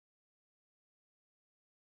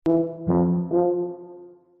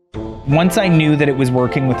once I knew that it was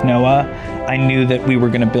working with Noah, I knew that we were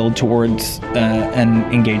going to build towards an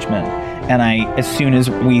engagement. And as soon as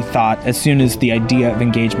the idea of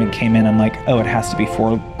engagement came in, I'm like, oh, it has to be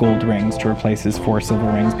 4 gold rings to replace his 4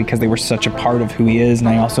 silver rings, because they were such a part of who he is. And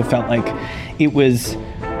I also felt like it was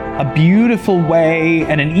a beautiful way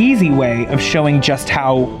and an easy way of showing just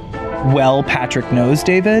how well Patrick knows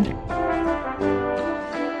David.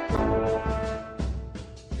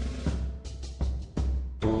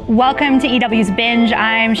 Welcome to EW's Binge.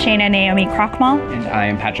 I'm Shayna Naomi Krochmal. And I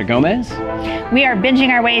am Patrick Gomez. We are binging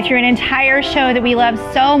our way through an entire show that we love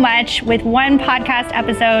so much with one podcast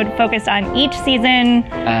episode focused on each season.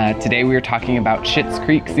 Today we are talking about Schitt's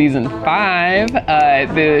Creek Season 5.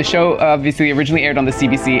 The show obviously originally aired on the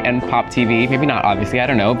CBC and Pop TV. Maybe not obviously, I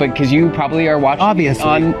don't know, but because you probably are watching obviously.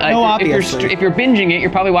 it on... Obviously. If you're binging it,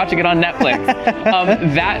 you're probably watching it on Netflix.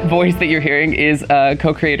 That voice that you're hearing is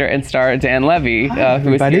co-creator and star Dan Levy,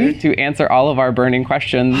 who is here to answer all of our burning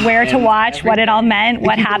questions. Where to watch, what it all meant,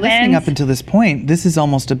 what happened. Listening up until this point, this is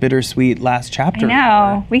almost a bittersweet last chapter. I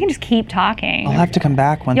know. We can just keep talking. I'll have to come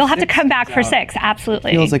back once. You'll have to come back for 6,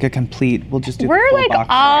 absolutely. Feels like a complete. We'll just do. We're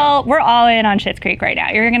all in on Schitt's Creek right now.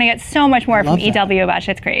 You're gonna get so much more from EW about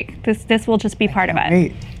Schitt's Creek. This will just be part of it.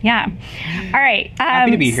 Great. Yeah. All right. Happy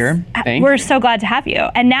to be here. We're so glad to have you.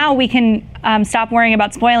 And now we can stop worrying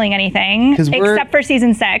about spoiling anything, except for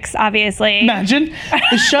season 6, obviously. Imagine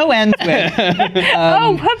the show ends with.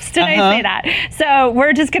 Oh, whoops! Did I say that? So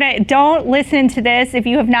we're just gonna don't listen to this if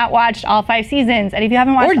you have not watched all 5 seasons, and if you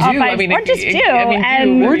haven't watched all 5,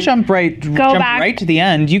 or jump right to the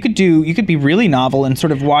end. You could be really novel and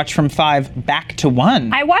sort of watch from 5 back to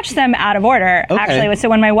 1. I watched them out of order, actually. So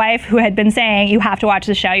when my wife, who had been saying you have to watch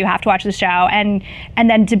the show, and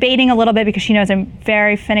then debating a little bit because she knows I'm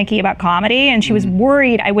very finicky about comedy, and she was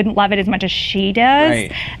worried I wouldn't love it as much as she does,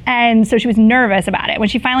 and so she was nervous about it. When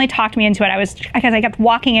she finally talked me into it, because I kept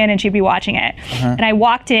walking in and she'd be watching it, and I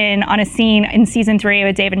walked in on a scene in season 3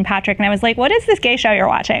 with David and Patrick, and I was like, "What is this gay show you're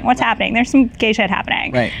watching? What's happening? There's some gay shit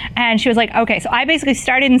happening." And she was like, "Okay." So I basically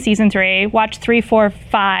started in season 3, watched 3, 4,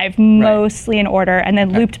 5 mostly in order, and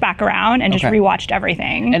then looped back around and just rewatched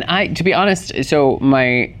everything. And to be honest, so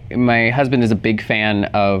my husband is a big fan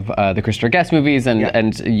of the Christopher Guest movies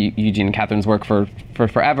and Eugene and Catherine's work for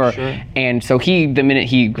forever. And so the minute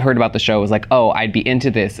he heard about the show, was like, "Oh, I'd be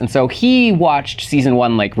into this." And so he watched season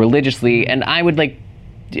 1 like religiously, and I was like,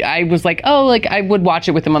 I would watch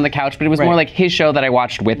it with him on the couch, but it was more like his show that I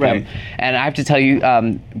watched with him. And I have to tell you,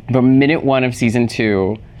 from minute 1 of season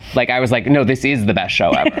 2, like I was like, no, this is the best show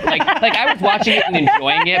ever. like I was watching it and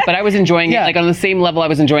enjoying it, but I was enjoying it like on the same level I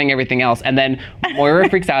was enjoying everything else. And then Moira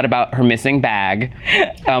freaks out about her missing bag.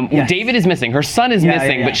 David is missing. Her son is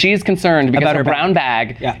missing, but she is concerned because her brown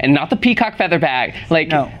bag and not the peacock feather bag.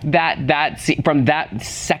 From that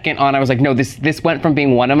second on, I was like, no, this went from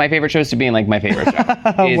being one of my favorite shows to being like my favorite show.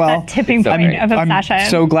 That tipping point of obsession. I'm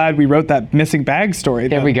so glad we wrote that missing bag story.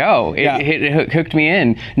 There we go. It hooked me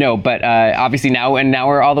in. No, but obviously now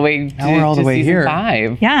we're all the way to season here.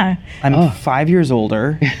 5. Yeah. I'm 5 years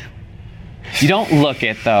older. You don't look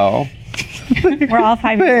it though. We're all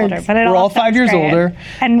 5 years older, but we're all 5 years older,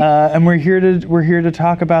 and we're here to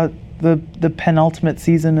talk about the penultimate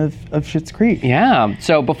season of Schitt's Creek. Yeah.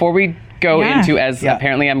 So before we go into, as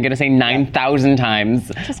apparently I'm going to say 9,000 times,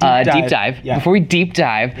 deep dive. Yeah. Before we deep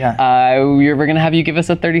dive, we're going to have you give us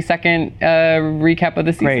a 30-second recap of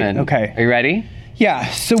the season. Great. Okay. Are you ready? Yeah,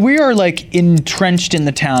 so we are like entrenched in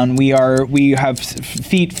the town. We have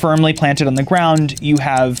feet firmly planted on the ground. You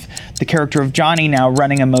have the character of Johnny now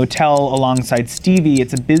running a motel alongside Stevie.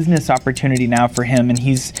 It's a business opportunity now for him, and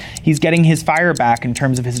he's getting his fire back in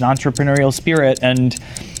terms of his entrepreneurial spirit. And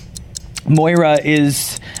Moira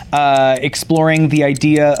is exploring the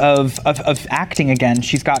idea of acting again.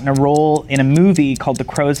 She's gotten a role in a movie called The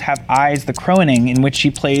Crows Have Eyes, The Croning, in which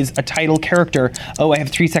she plays a title character. Oh, I have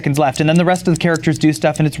 3 seconds left. And then the rest of the characters do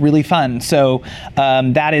stuff, and it's really fun. So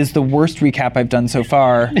that is the worst recap I've done so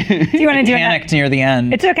far. Do you want to do it? Panicked near the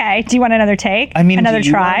end. It's okay. Do you want another take? I mean, another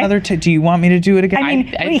try? Do you want me to do it again? I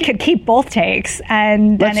mean, we could keep both takes,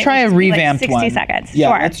 and then let's try a revamped 60 seconds. Yeah,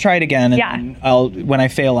 sure. Let's try it again. And when I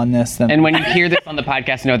fail on this, then. And when you hear this on the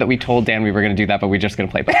podcast, know that we told Dan we were going to do that, but we're just going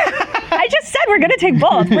to play both. I just said we're going to take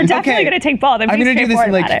both. We're definitely going to take both. I'm going to do this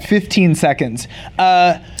in like 15 seconds.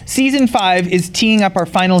 Season 5 is teeing up our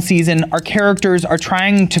final season. Our characters are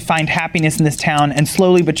trying to find happiness in this town, and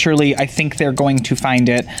slowly but surely, I think they're going to find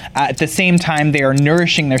it. At the same time, they are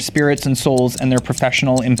nourishing their spirits and souls and their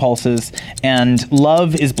professional impulses, and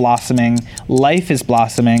love is blossoming, life is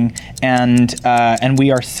blossoming, and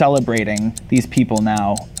we are celebrating these people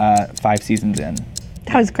now, 5 seasons in.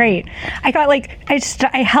 That was great. I got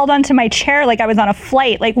I held onto my chair like I was on a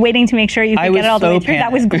flight, like waiting to make sure you could get it all the way through.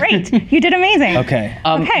 That was great. You did amazing. Okay.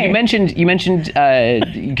 You mentioned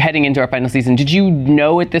heading into our final season. Did you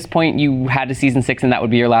know at this point you had a season 6 and that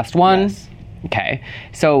would be your last one? Yes. Okay.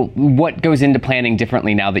 So what goes into planning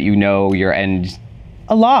differently now that you know your end?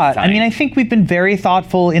 A lot. Sign. I mean, I think we've been very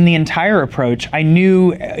thoughtful in the entire approach. I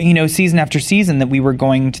knew, season after season that we were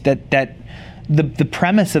going to, that the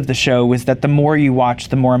premise of the show was that the more you watch,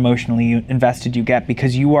 the more emotionally invested you get,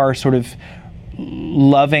 because you are sort of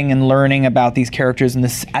loving and learning about these characters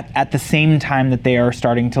at the same time that they are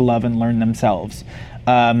starting to love and learn themselves.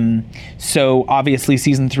 So obviously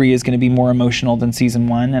season 3 is going to be more emotional than season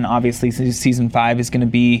 1, and obviously season 5 is going to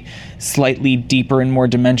be slightly deeper and more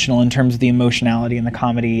dimensional in terms of the emotionality and the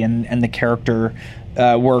comedy and the character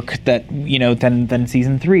work that than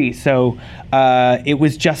season 3. So it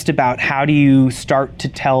was just about how do you start to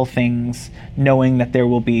tell things knowing that there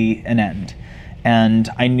will be an end. And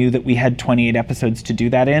I knew that we had 28 episodes to do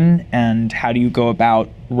that in, and how do you go about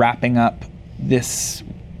wrapping up this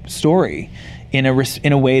story in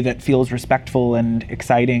a way that feels respectful and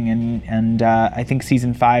exciting, and I think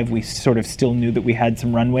season 5 we sort of still knew that we had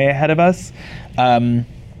some runway ahead of us, and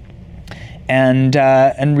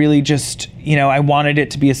really just I wanted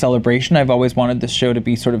it to be a celebration. I've always wanted this show to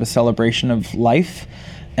be sort of a celebration of life,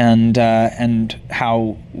 and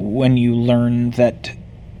how when you learn that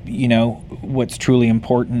what's truly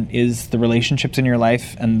important is the relationships in your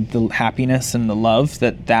life and the happiness and the love,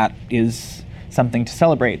 that is something to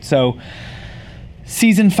celebrate. So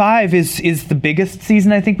season 5 is the biggest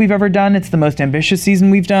season I think we've ever done. It's the most ambitious season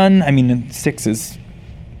we've done. I mean, 6 is,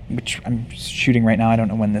 which I'm shooting right now. I don't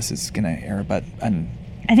know when this is going to air, but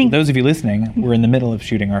I think for those of you listening, we're in the middle of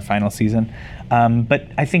shooting our final season. But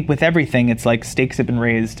I think with everything, it's like stakes have been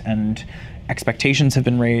raised and expectations have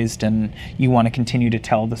been raised, and you want to continue to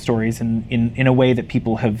tell the stories in a way that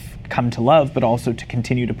people have come to love, but also to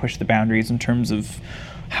continue to push the boundaries in terms of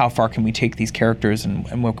how far can we take these characters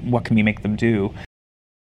and what can we make them do.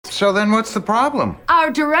 So then what's the problem?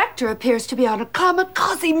 Our director appears to be on a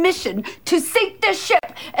kamikaze mission to sink the ship,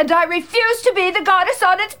 and I refuse to be the goddess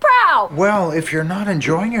on its prow. Well, if you're not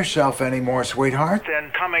enjoying yourself anymore, sweetheart,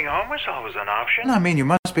 then coming home is always an option. I mean, you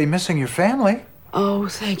must be missing your family. Oh,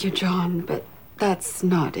 thank you, John, but that's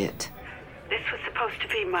not it. This was supposed to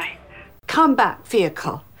be my comeback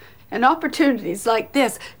vehicle. And opportunities like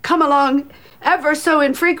this come along ever so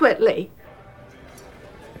infrequently.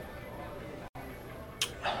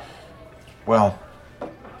 Well,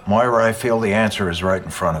 Moira, I feel the answer is right in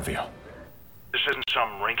front of you. This isn't some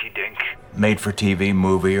rinky-dink made-for-TV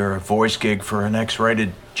movie or a voice gig for an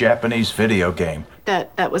X-rated Japanese video game.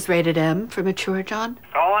 That was rated M for mature, John?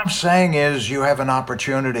 All I'm saying is you have an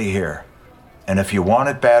opportunity here. And if you want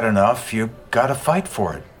it bad enough, you gotta fight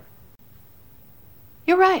for it.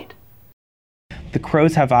 You're right. The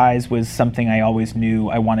Crows Have Eyes was something I always knew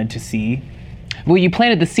I wanted to see. Well, you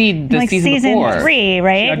planted the seed the season before. Season 3,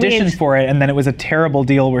 right? She auditioned for it, and then it was a terrible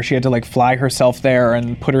deal where she had to fly herself there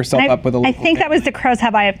and put herself up with a. I think that was The Crows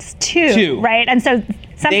Have Eyes 2, right? And so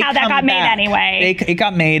somehow that got made anyway. It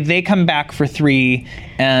got made. They come back for 3,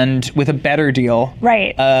 and with a better deal.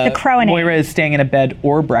 Right. The Crow Moira is staying in a bed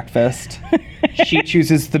or breakfast. She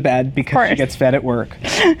chooses the bed because she gets fed at work.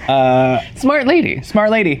 Smart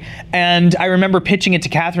lady. And I remember pitching it to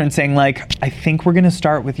Catherine saying, I think we're going to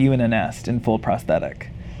start with you in a nest in full prosthetic.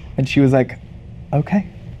 And she was like, okay.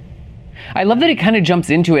 I love that it kind of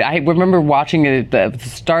jumps into it. I remember watching it at the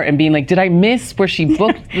start and being like, did I miss where she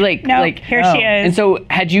booked? No, here she is. And so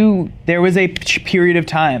had you... There was a period of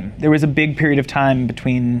time. There was a big period of time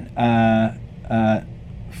between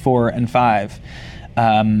 4 and 5.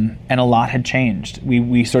 And a lot had changed.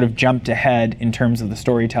 We sort of jumped ahead in terms of the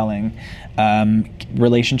storytelling.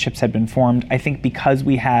 Relationships had been formed. I think because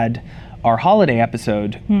we had our holiday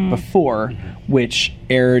episode before, which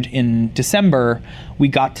aired in December, we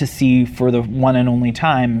got to see for the one and only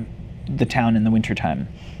time the town in the wintertime,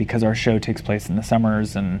 because our show takes place in the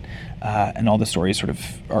summers, and all the stories sort of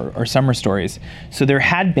are summer stories. So there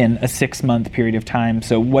had been a 6-month period of time.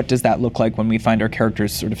 So what does that look like when we find our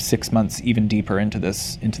characters sort of 6 months even deeper into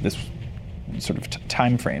this sort of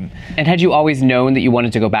time frame? And had you always known that you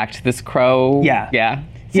wanted to go back to this crow? Yeah.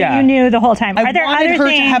 So you knew the whole time. Are there other things? I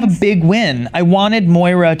wanted her to have a big win. I wanted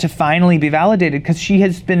Moira to finally be validated, because she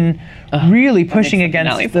has been really pushing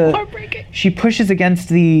against she pushes against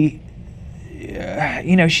the,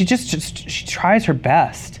 she tries her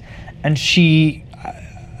best. And she,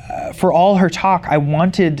 for all her talk, I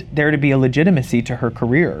wanted there to be a legitimacy to her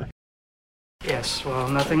career. Yes, well,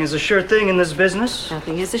 nothing is a sure thing in this business.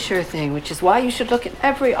 Nothing is a sure thing, which is why you should look at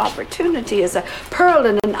every opportunity as a pearl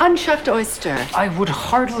in an unshucked oyster. I would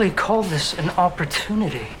hardly call this an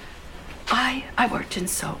opportunity. I worked in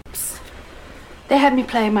soaps. They had me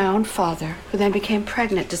playing my own father, who then became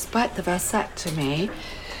pregnant despite the vasectomy.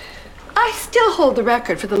 I still hold the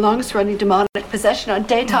record for the longest running demonic possession on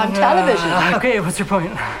daytime television. Okay, what's your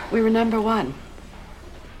point? We were number one.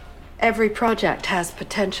 Every project has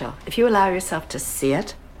potential. If you allow yourself to see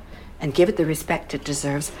it and give it the respect it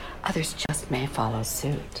deserves, others just may follow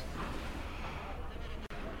suit.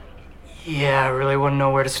 Yeah, I really wouldn't know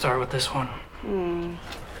where to start with this one.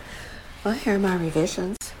 Well, here are my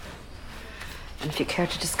revisions. And if you care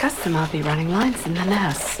to discuss them, I'll be running lines in the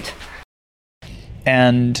nest.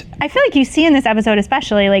 And I feel like you see in this episode,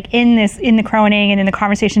 especially like in the Croning and in the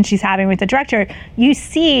conversation she's having with the director, you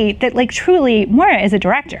see that like truly Moira is a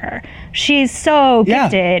director. She's so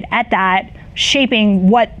gifted at that,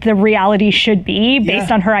 shaping what the reality should be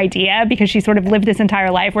based on her idea, because she sort of lived this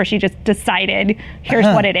entire life where she just decided, here's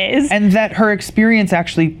what it is. And that her experience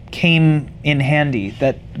actually came in handy,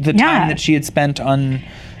 that the time that she had spent on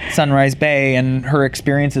Sunrise Bay and her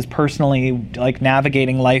experiences personally, like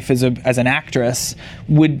navigating life as an actress,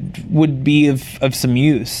 would be of some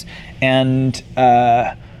use. And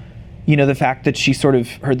the fact that she sort of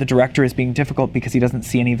heard the director as being difficult because he doesn't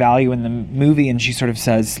see any value in the movie, and she sort of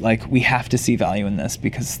says, like, we have to see value in this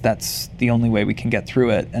because that's the only way we can get through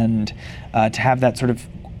it. And to have that sort of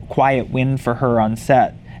quiet win for her on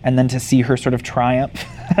set, and then to see her sort of triumph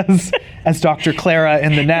as Dr. Clara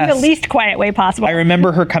in The Nest. In the least quiet way possible. I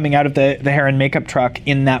remember her coming out of the hair and makeup truck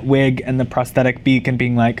in that wig and the prosthetic beak and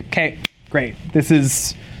being like, okay, great. This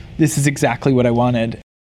is exactly what I wanted.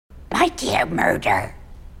 My dear Murder,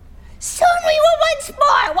 soon we will once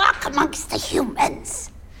more walk amongst the humans.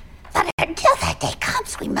 But until that day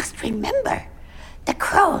comes, we must remember, the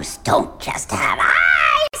crows don't just have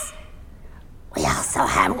eyes. We also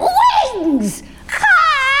have wings. Cut!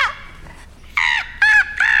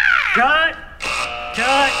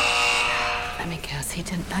 Let me guess, he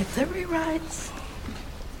didn't like the rewrites.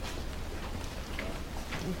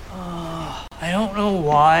 I don't know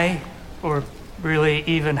why, or really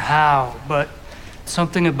even how, but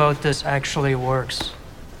something about this actually works.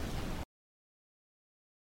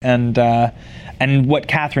 And what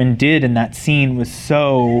Catherine did in that scene was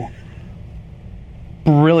so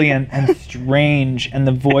brilliant and strange, and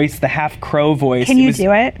the voice, the half crow voice. Can you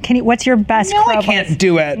do it? What's your best crow voice? No, I can't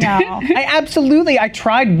do it. No. I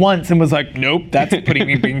tried once and was like, nope, that's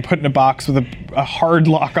being put in a box with a hard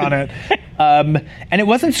lock on it. And it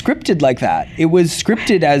wasn't scripted like that. It was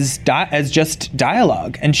scripted as just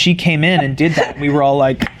dialogue. And she came in and did that. And we were all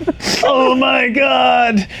like, oh my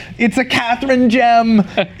God, it's a Catherine gem.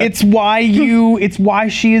 It's why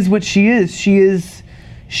she is what she is.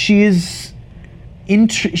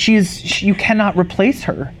 You cannot replace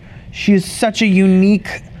her. She is such a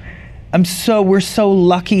unique. We're so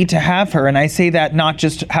lucky to have her, and I say that not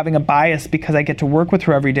just having a bias because I get to work with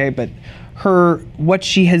her every day, but what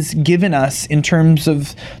she has given us in terms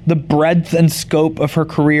of the breadth and scope of her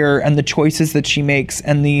career and the choices that she makes,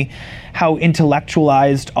 and how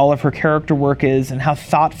intellectualized all of her character work is, and how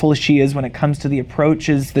thoughtful she is when it comes to the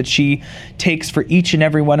approaches that she takes for each and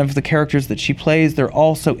every one of the characters that she plays. They're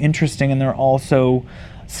all so interesting, and they're also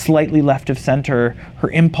slightly left of center. Her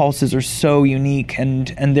impulses are so unique,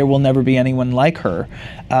 and there will never be anyone like her.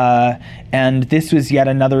 And this was yet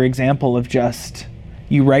another example of just,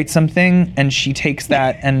 you write something and she takes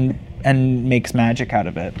that and makes magic out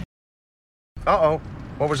of it. Uh-oh.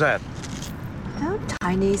 What was that? Oh,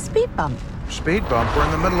 tiny speed bump. Speed bump? We're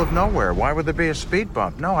in the middle of nowhere. Why would there be a speed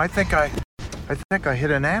bump? No, I think I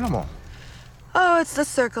hit an animal. Oh, it's the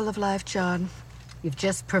circle of life, John. You've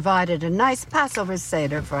just provided a nice Passover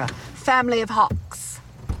Seder for a family of hawks.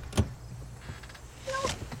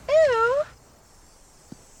 Ew.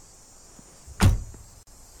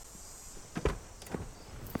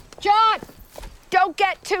 John! Don't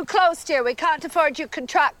get too close, dear. We can't afford you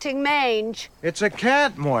contracting mange. It's a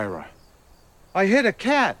cat, Moira. I hit a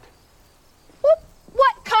cat.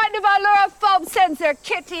 What kind of allurophobe sends their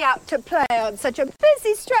kitty out to play on such a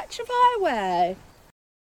busy stretch of highway?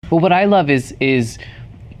 Well, what I love is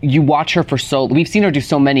you watch her we've seen her do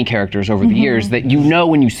so many characters over the years that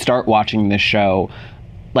when you start watching this show,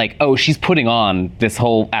 like, oh, she's putting on this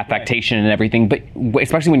whole affectation and everything, but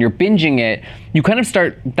especially when you're binging it, you kind of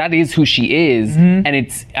start, that is who she is.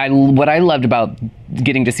 And what I loved about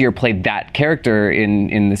getting to see her play that character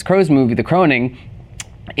in this Crows movie, The Croning,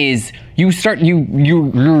 is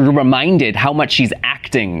you're reminded how much she's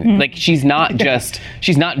acting. Like she's not just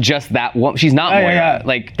that woman. She's not Moira.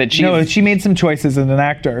 Like that. She made some choices as an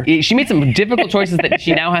actor. She made some difficult choices that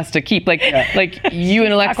she now has to keep. Like you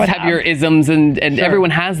and Alexis have your isms, and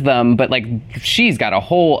everyone has them, but like she's got a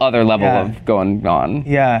whole other level of going on.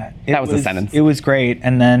 Yeah, that was the sentence. It was great,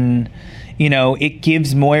 and then. It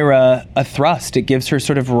gives Moira a thrust. It gives her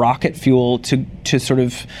sort of rocket fuel to sort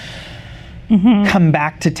of come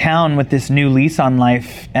back to town with this new lease on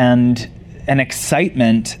life and an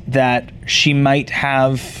excitement that she might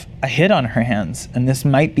have a hit on her hands. And this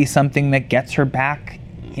might be something that gets her back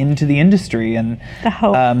into the industry. And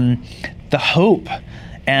the hope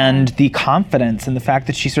and the confidence and the fact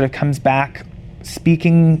that she sort of comes back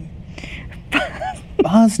speaking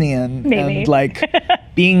Bosnian and like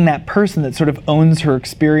being that person that sort of owns her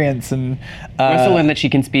experience. And we also learn that she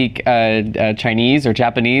can speak Chinese or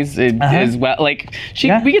Japanese as well. Like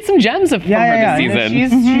we get some gems from her this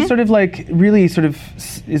season. She's sort of like really sort of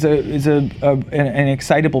is an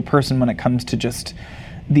excitable person when it comes to just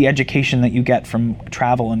the education that you get from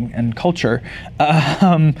travel and culture.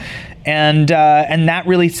 And that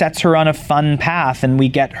really sets her on a fun path. And we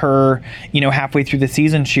get her, halfway through the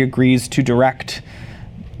season, she agrees to direct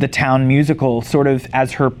the town musical sort of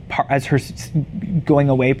as her going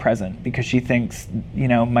away present, because she thinks,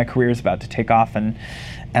 my career is about to take off and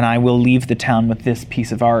I will leave the town with this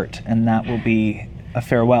piece of art, and that will be a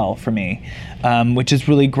farewell for me, which is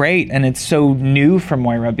really great. And it's so new for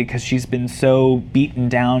Moira because she's been so beaten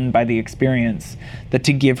down by the experience that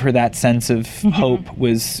to give her that sense of hope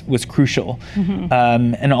was crucial.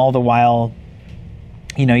 And all the while,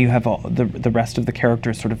 you have all the rest of the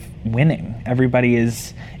characters sort of winning. Everybody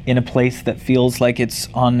is in a place that feels like it's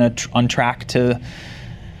on track to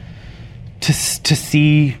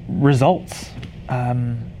see results.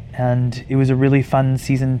 And it was a really fun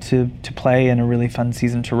season to play and a really fun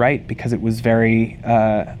season to write because it was very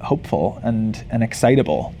hopeful and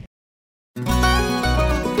excitable.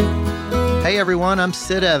 Hey everyone, I'm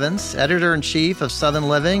Sid Evans, Editor-in-Chief of Southern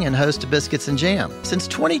Living and host of Biscuits and Jam. Since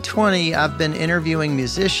 2020, I've been interviewing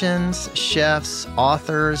musicians, chefs,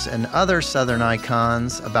 authors, and other Southern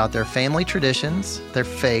icons about their family traditions, their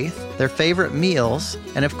faith, their favorite meals,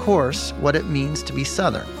 and of course, what it means to be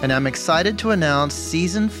Southern. And I'm excited to announce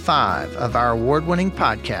Season 5 of our award-winning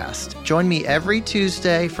podcast. Join me every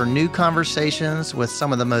Tuesday for new conversations with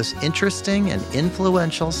some of the most interesting and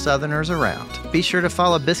influential Southerners around. Be sure to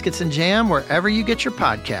follow Biscuits and Jam wherever you get your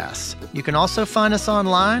podcasts. You can also find us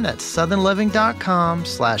online at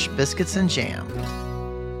southernliving.com/biscuitsandjam.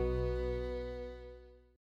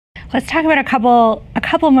 Let's talk about a couple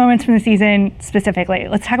moments from the season specifically.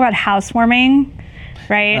 Let's talk about housewarming,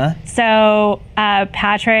 right? So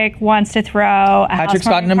Patrick wants to throw a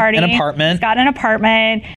housewarming party. An apartment. He's got an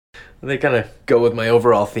apartment. They kind of go with my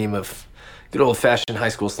overall theme of good old-fashioned high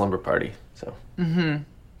school slumber party. So.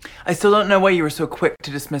 I still don't know why you were so quick to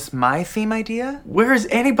dismiss my theme idea. Where is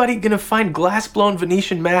anybody gonna find glass-blown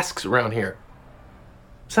Venetian masks around here?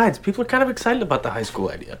 Besides, people are kind of excited about the high school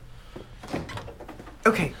idea.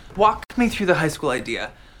 Okay, walk me through the high school idea.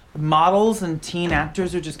 Models and teen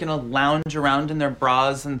actors are just gonna lounge around in their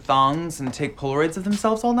bras and thongs and take Polaroids of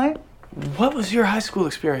themselves all night? What was your high school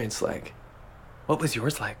experience like? What was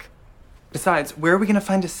yours like? Besides, where are we gonna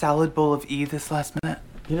find a salad bowl of E this last minute?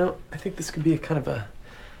 I think this could be a kind of a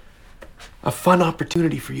fun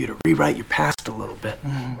opportunity for you to rewrite your past a little bit.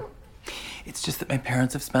 It's just that my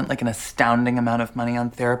parents have spent like an astounding amount of money on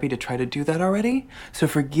therapy to try to do that already. So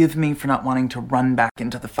forgive me for not wanting to run back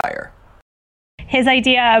into the fire. His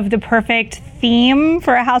idea of the perfect theme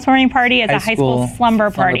for a housewarming party is a high school slumber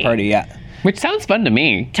party. Which sounds fun to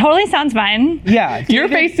me. Totally sounds fun. Yeah. Your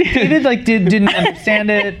face. David didn't understand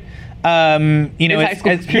it.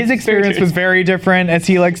 His experience was very different, as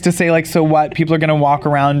he likes to say, so what? People are going to walk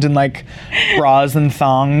around in bras and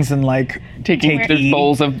thongs and take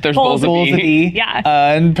bowls of E.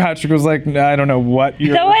 Yeah. And Patrick was like, no, I don't know what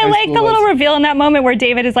your Though I like the was. little reveal in that moment where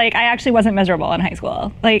David is like, I actually wasn't miserable in high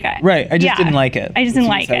school. Right. I just didn't like it. I just didn't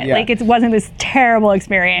like it. Yeah. It wasn't this terrible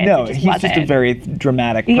experience. No, he's just a very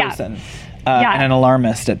dramatic person. And an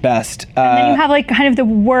alarmist at best. And then you have kind of the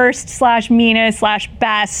worst / meanest /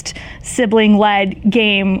 best sibling-led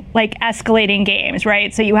game, escalating games,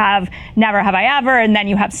 right? So you have Never Have I Ever, and then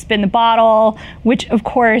you have Spin the Bottle, which of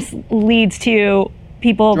course leads to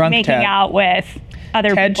people Drunk making Ted. out with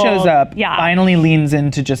other Ted people. shows up, finally leans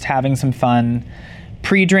into just having some fun.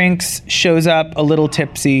 Pre-drinks, shows up a little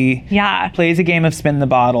tipsy, plays a game of Spin the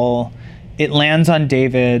Bottle. It lands on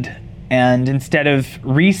David, and instead of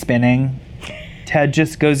re-spinning, Ted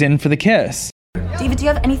just goes in for the kiss. David, do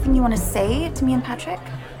you have anything you want to say to me and Patrick?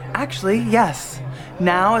 Actually, yes.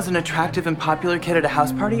 Now, as an attractive and popular kid at a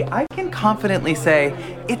house party, I can confidently say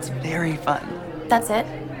it's very fun. That's it?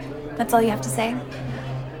 That's all you have to say?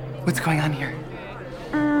 What's going on here?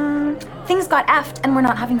 Things got effed and we're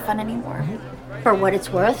not having fun anymore. For what it's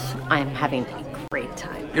worth, I'm having a great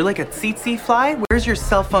time. You're like a tsetse fly? Where's your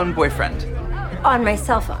cell phone boyfriend? On my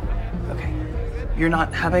cell phone. Okay. You're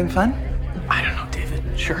not having fun? I don't know,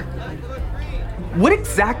 David. Sure. What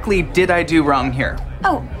exactly did I do wrong here?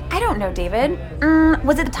 Oh, I don't know, David.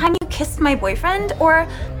 Was it the time you kissed my boyfriend, or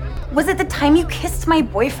was it the time you kissed my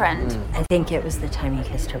boyfriend? I think it was the time you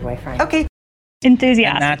kissed her boyfriend. Okay. Enthusiastically.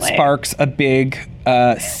 And that sparks a big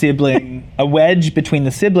sibling, a wedge between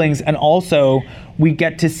the siblings, and also we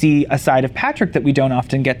get to see a side of Patrick that we don't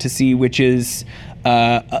often get to see, which is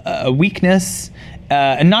a weakness.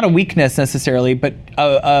 And not a weakness necessarily, but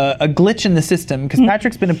a glitch in the system, because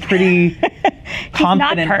Patrick's been a pretty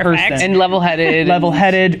confident person. And level-headed.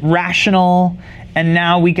 Level-headed, rational, and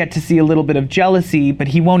now we get to see a little bit of jealousy, but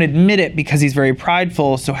he won't admit it because he's very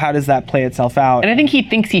prideful, so how does that play itself out? And I think he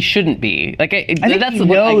thinks he shouldn't be. Like, I think that's he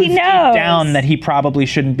what knows he deep down that he probably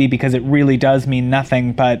shouldn't be, because it really does mean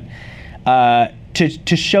nothing, but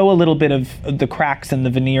to show a little bit of the cracks in the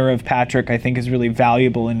veneer of Patrick, I think is really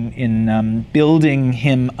valuable in building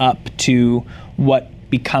him up to what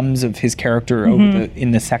becomes of his character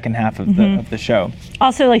in the second half of the show.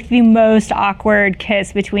 Also, like the most awkward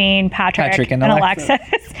kiss between Patrick and Alexis,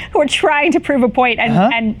 who are trying to prove a point,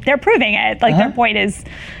 and they're proving it. Like their point is,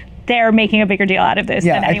 they're making a bigger deal out of this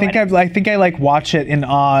than anyone. I think I like watch it in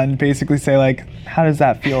awe and basically say like, how does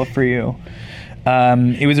that feel for you?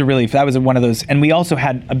 It was that was one of those, and we also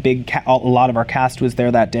had a lot of our cast was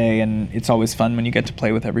there that day, and it's always fun when you get to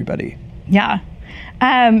play with everybody. Yeah,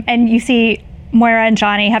 and you see Moira and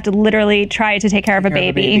Johnny have to literally try to take care of a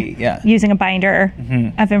baby using a binder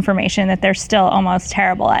of information that they're still almost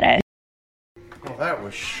terrible at it. Well, that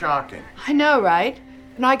was shocking. I know, right?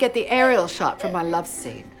 And I get the aerial shot for my love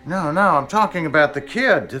scene. No, I'm talking about the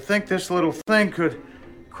kid. To think this little thing could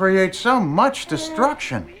create so much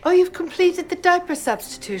destruction. Oh, you've completed the diaper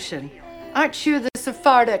substitution. Aren't you the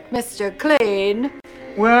Sephardic Mr. Clean?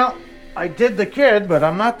 Well, I did the kid, but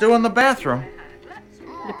I'm not doing the bathroom.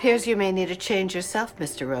 It appears you may need a change yourself,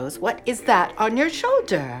 Mr. Rose. What is that on your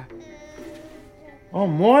shoulder? Oh,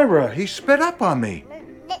 Moira, he spit up on me.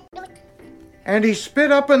 And he spit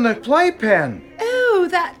up in the playpen. Ooh,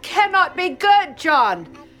 that cannot be good, John.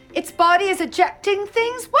 Its body is ejecting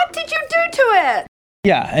things? What did you do to it?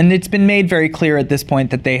 Yeah, and it's been made very clear at this point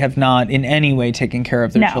that they have not in any way taken care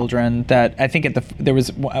of their children. That I think there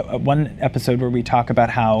was one episode where we talk about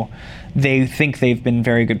how they think they've been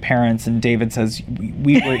very good parents, and David says,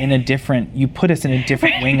 we were in you put us in a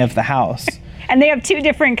different wing of the house. And they have two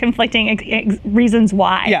different conflicting reasons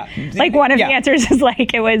why. Yeah. Like one of the answers is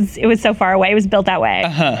like it was so far away, it was built that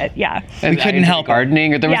way. Yeah. We couldn't help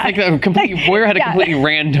gardening, or there was like a completely Moira had a completely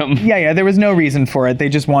random. Yeah, there was no reason for it. They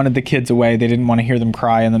just wanted the kids away. They didn't want to hear them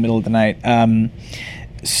cry in the middle of the night.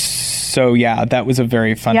 So yeah, that was a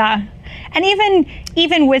very fun. Yeah. And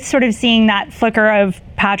even with sort of seeing that flicker of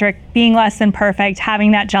Patrick being less than perfect,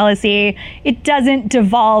 having that jealousy, it doesn't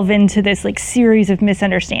devolve into this like series of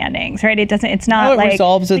misunderstandings, right? It's not like it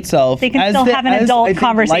resolves itself. They can still have an adult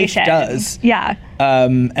conversation. Life does. Yeah.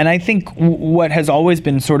 And I think what has always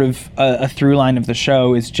been sort of a through line of the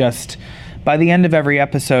show is just, by the end of every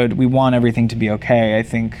episode, we want everything to be okay. I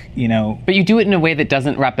think, But you do it in a way that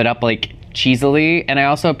doesn't wrap it up like cheesily, and I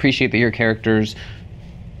also appreciate that your characters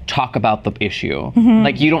talk about the issue.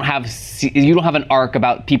 Like you don't have an arc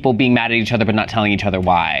about people being mad at each other but not telling each other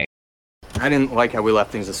why. I didn't like how we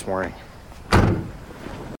left things this morning.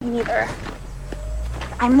 Me neither.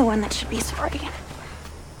 I'm the one that should be sorry.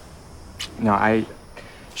 No, I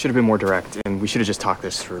should have been more direct, and we should have just talked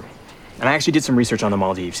this through. And I actually did some research on the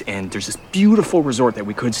Maldives, and there's this beautiful resort that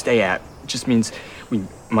we could stay at. It just means we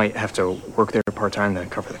might have to work there part-time to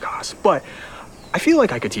cover the costs. But I feel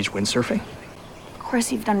like I could teach windsurfing. Of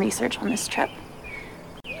course you've done research on this trip.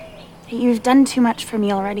 You've done too much for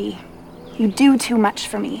me already. You do too much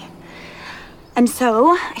for me. And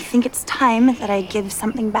so, I think it's time that I give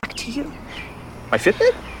something back to you. My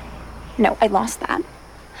Fitbit? No, I lost that.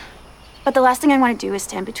 But the last thing I want to do is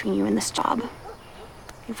stand between you and this job.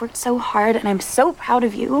 You've worked so hard, and I'm so proud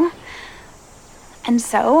of you. And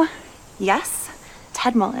so, yes,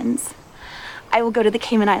 Ted Mullins, I will go to the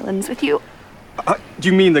Cayman Islands with you. Do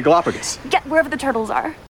you mean the Galapagos? Get wherever the turtles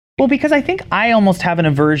are. Well, because I think I almost have an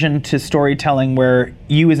aversion to storytelling where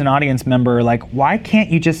you as an audience member are like, why can't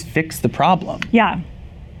you just fix the problem? Yeah.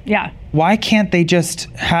 Yeah. Why can't they just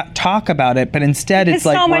talk about it? But instead, Because it's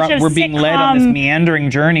like so we're being led on this meandering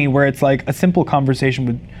journey where it's like a simple conversation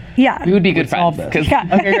would. Yeah. We would be good friends. Yeah.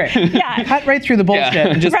 Okay, great. Yeah. Cut right through the bullshit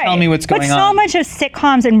and just tell me what's going But so on. much of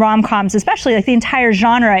sitcoms and rom-coms, especially like the entire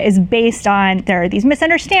genre, is based on there are these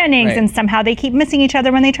misunderstandings Right. and somehow they keep missing each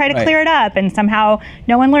other when they try to Right. clear it up and somehow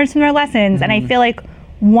no one learns from their lessons. And I feel like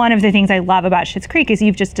one of the things I love about Schitt's Creek is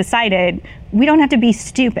you've just decided we don't have to be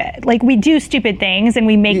stupid. Like we do stupid things and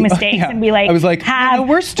we make mistakes yeah. and we like I was like, have no,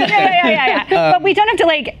 we're stupid. Yeah. But we don't have to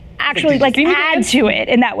like actually like add to it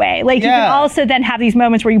in that way. Like you can also then have these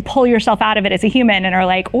moments where you pull yourself out of it as a human and are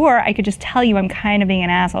like, or I could just tell you I'm kind of being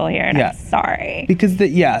an asshole here and I'm sorry. Because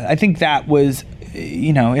I think that was,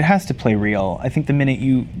 it has to play real. I think the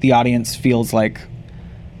minute the audience feels like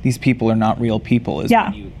these people are not real people is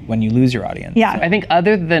when you lose your audience. Yeah. I think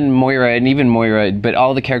other than Moira, and even Moira, but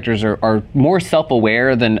all the characters are more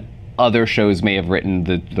self-aware than other shows may have written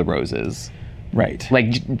the Roses. Right.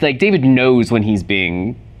 Like David knows when he's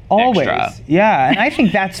being Always. extra. Yeah, and I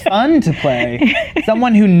think that's fun to play.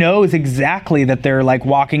 Someone who knows exactly that they're like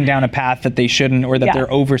walking down a path that they shouldn't or that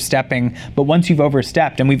they're overstepping. But once you've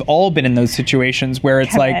overstepped, and we've all been in those situations where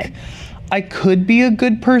it's like, I could be a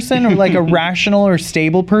good person or like a rational or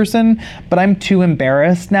stable person, but I'm too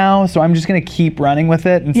embarrassed now, so I'm just going to keep running with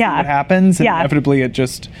it and see what happens. And inevitably it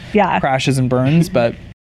just crashes and burns. But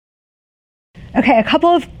Okay, a couple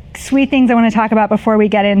of sweet things I want to talk about before we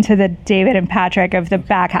get into the David and Patrick of the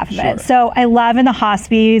back half of it. So I love in the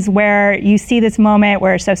Hospies where you see this moment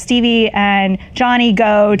where Stevie and Johnny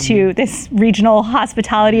go to this regional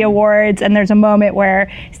hospitality awards, and there's a moment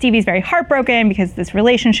where Stevie's very heartbroken because this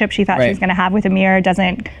relationship she thought she was going to have with Amir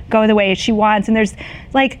doesn't go the way she wants, and there's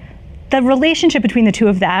like the relationship between the two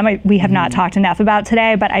of them we have not talked enough about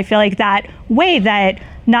today, but I feel like that way that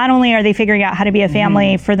not only are they figuring out how to be a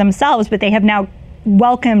family for themselves, but they have now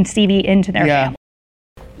welcomed Stevie into their family.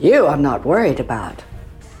 You I'm not worried about.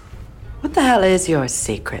 What the hell is your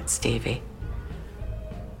secret, Stevie?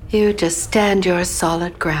 You just stand your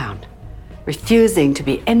solid ground, refusing to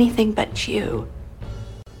be anything but you.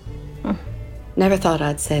 Never thought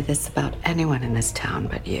I'd say this about anyone in this town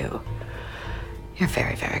but you. You're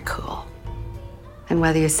very, very cool. And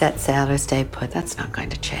whether you set sail or stay put, that's not going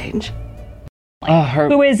to change. Her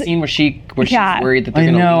scene where she's worried that they're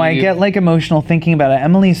going to leave. I know, I get like emotional thinking about it.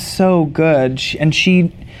 Emily's so good,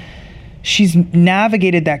 she's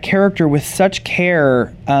navigated that character with such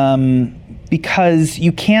care because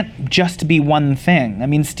you can't just be one thing. I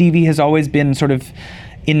mean, Stevie has always been sort of,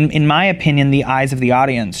 in my opinion, the eyes of the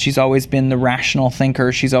audience. She's always been the rational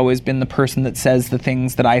thinker. She's always been the person that says the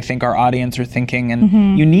things that I think our audience are thinking.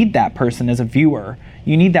 And you need that person as a viewer.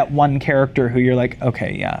 You need that one character who you're like,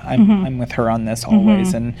 okay, yeah, I'm with her on this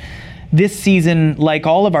always. And this season, like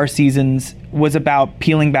all of our seasons, was about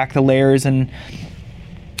peeling back the layers. And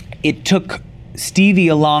it took Stevie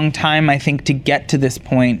a long time, I think, to get to this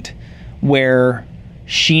point where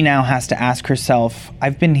she now has to ask herself,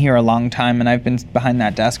 I've been here a long time and I've been behind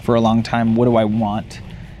that desk for a long time. What do I want?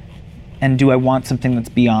 And do I want something that's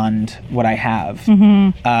beyond what I have?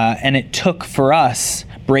 And it took for us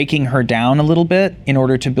breaking her down a little bit in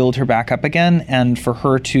order to build her back up again, and for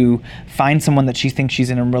her to find someone that she thinks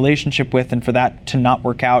she's in a relationship with, and for that to not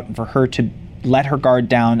work out, and for her to let her guard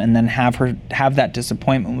down and then have that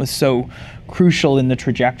disappointment was so crucial in the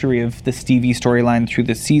trajectory of the Stevie storyline through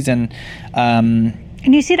this season.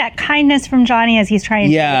 And you see that kindness from Johnny as he's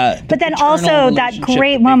trying to... But then also that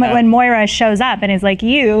great moment when Moira shows up and is like,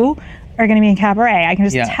 you are going to be in Cabaret. I can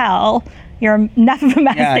just tell you're enough of a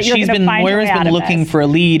mess that you're going to find your way out of this. Moira's been looking for a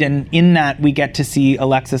lead, and in that we get to see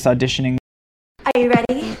Alexis auditioning. Are you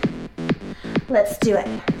ready? Let's do it.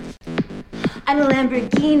 I'm a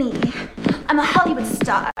Lamborghini. I'm a Hollywood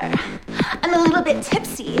star. I'm a little bit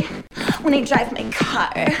tipsy when I drive my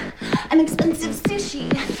car. I'm expensive sushi.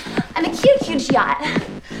 I'm a cute, huge yacht.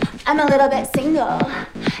 I'm a little bit single,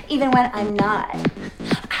 even when I'm not.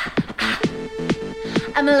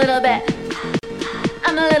 I'm a little bit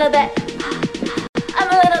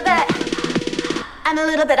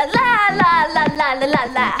of la la la la la la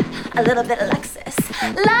la. A little bit of Alexis.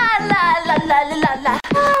 La la la la la la la.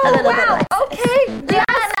 A little bit of Alexis. Okay,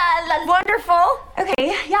 that's wonderful.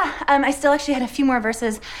 Okay, yeah. I still actually had a few more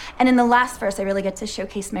verses, and in the last verse, I really get to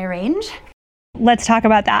showcase my range. Let's talk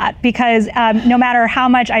about that, because no matter how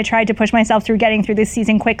much I tried to push myself through getting through this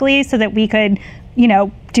season quickly so that we could,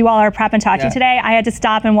 do all our prep and talking today, I had to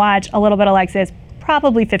stop and watch A Little Bit of Alexis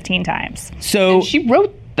probably 15 times. So and she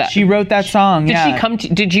wrote that. She wrote that song. Did yeah. she come?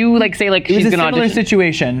 Did you like say like It was she's a gonna similar audition?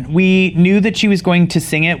 situation. We knew that she was going to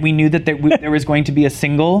sing it. We knew that there was going to be a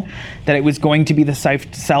single, that it was going to be the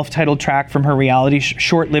self-titled track from her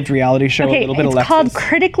short-lived reality show. Okay, A Little Bit it's Alexis. called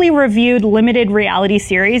Critically Reviewed Limited Reality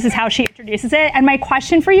Series is how she introduces it. And my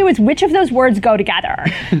question for you is, which of those words go together?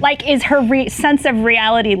 Like, is her sense of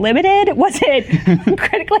reality limited? Was it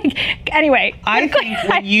critically? Anyway. I think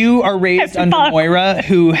when you are raised under Moira,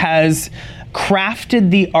 who has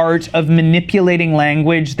crafted the art of manipulating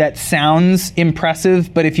language that sounds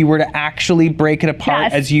impressive, but if you were to actually break it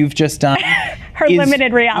apart, as you've just done, her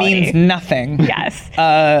limited reality means nothing.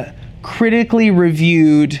 Yes. Critically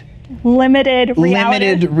reviewed limited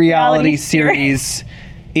reality series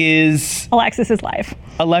is Alexis's life.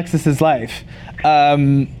 Alexis's life.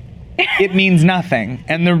 It means nothing,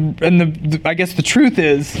 and the I guess the truth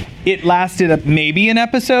is it lasted maybe an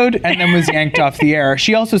episode and then was yanked off the air.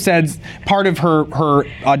 She also said part of her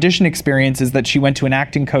audition experience is that she went to an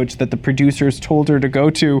acting coach that the producers told her to go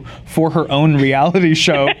to for her own reality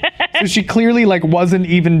show. So she clearly wasn't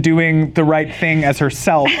even doing the right thing as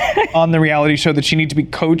herself on the reality show, that she needed to be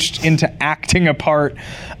coached into acting a part.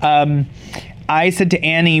 I said to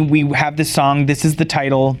Annie, we have this song, this is the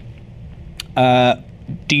title.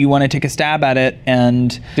 Do you want to take a stab at it?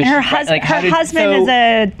 And her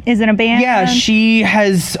husband is in a band. Yeah, she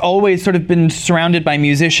has always sort of been surrounded by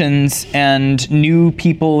musicians and new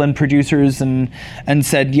people and producers, and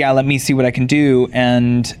said, yeah, let me see what I can do,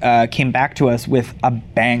 and came back to us with a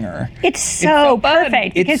banger. It's so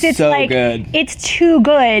perfect because it's so good. It's too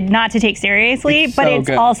good not to take seriously, but it's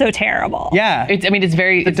good. also terrible. Yeah, it's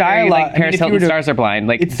very the dialogue. Like Paris Hilton, Stars Are Blind.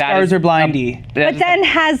 Like it's Stars Are Blindy, but then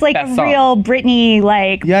has a song. real Britney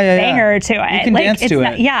banger to it. You can dance to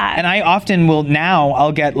it. Yeah. And I often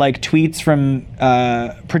I'll get tweets from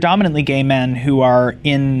predominantly gay men who are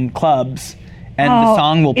in clubs, and the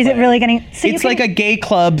song will play. Is it really getting... So it's like a gay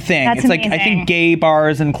club thing. That's it's amazing. I think gay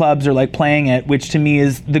bars and clubs are playing it, which to me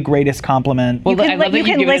is the greatest compliment. Well, I love that you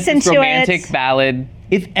can listen to romantic ballad.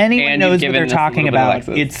 If anyone knows what they're talking about,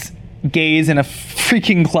 it's gays in a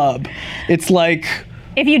freaking club. It's like...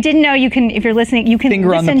 If you didn't know, if you're listening, you can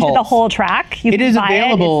listen to the whole track. You it can is buy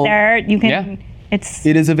available. It's there. You can. Yeah.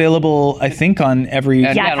 It is available, I think, on every...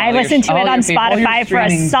 I listened to it on Spotify for a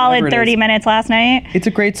solid 30 minutes last night. It's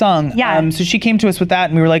a great song. Yeah. So she came to us with that,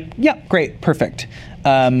 and we were like, yeah, great, perfect.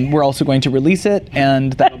 We're also going to release it,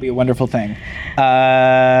 and that'll be a wonderful thing.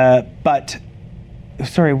 But...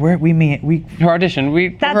 Sorry, her audition.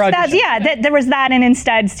 There was that, and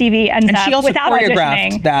instead Stevie ends and up she also without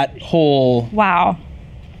choreographed auditioning. that whole... Wow.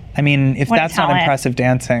 I mean, if What a that's not talent. impressive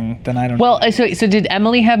dancing, then I don't know. Well, so did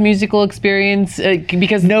Emily have musical experience?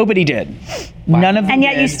 Because nobody did. Wow. None of them And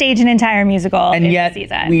yet did. you stage an entire musical And in yet the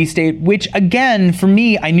season. we stayed, which again, for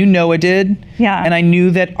me, I knew Noah did. Yeah. And I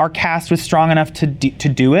knew that our cast was strong enough to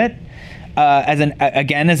do it. As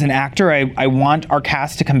an actor, I want our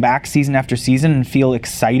cast to come back season after season and feel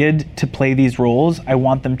excited to play these roles. I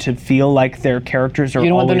want them to feel like their characters are. You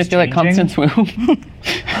don't want them to always feel like changing. Constance Wu.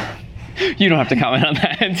 You don't have to comment on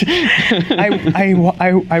that.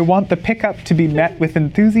 I want the pickup to be met with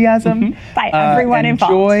enthusiasm by everyone and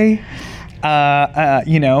involved. joy,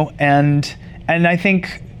 and I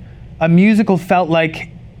think a musical felt like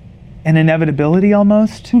an inevitability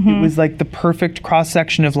almost. Mm-hmm. It was like the perfect cross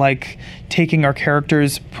section of taking our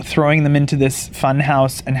characters, throwing them into this fun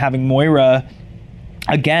house, and having Moira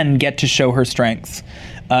again get to show her strengths,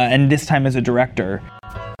 and this time as a director.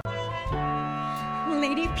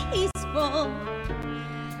 Lady peaceful,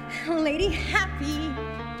 lady happy,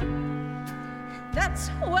 that's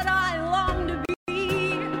what I long to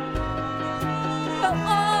be. But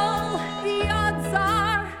all the odds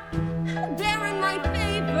are they're in my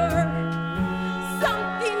favor.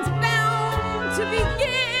 Something's bound to begin.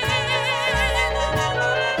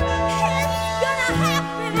 It's gonna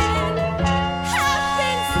happen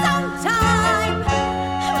sometime.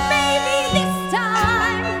 Maybe this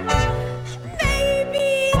time. Maybe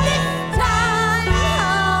this time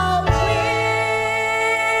I'll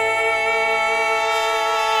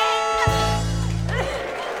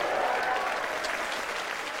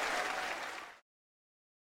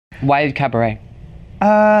Why Cabaret?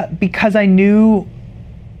 Because I knew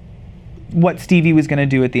what Stevie was going to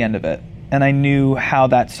do at the end of it, and I knew how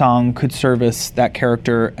that song could service that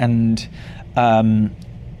character, and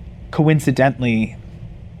coincidentally,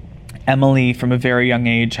 Emily, from a very young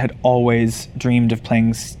age, had always dreamed of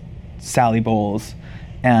playing Sally Bowles,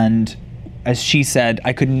 and as she said,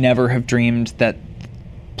 I could never have dreamed that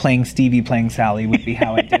playing Stevie playing Sally would be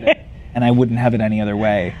how I did it, and I wouldn't have it any other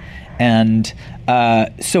way. And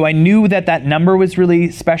so I knew that number was really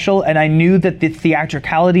special, and I knew that the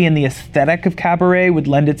theatricality and the aesthetic of Cabaret would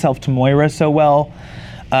lend itself to Moira so well.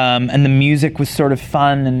 And the music was sort of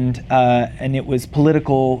fun, and it was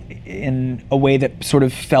political in a way that sort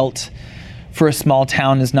of felt, for a small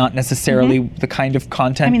town, is not necessarily the kind of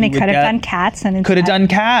content. I mean, they you would could have get. done Cats, and Could have done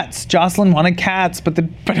Cats. Jocelyn wanted Cats, but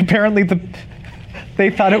apparently they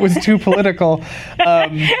thought it was too political.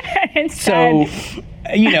 So,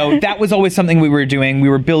 that was always something we were doing. We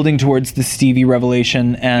were building towards the Stevie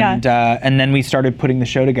revelation, and then we started putting the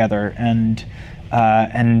show together, and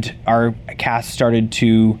our cast started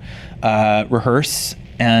to rehearse.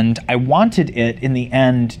 And I wanted it in the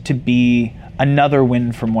end to be another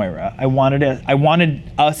win for Moira. I wanted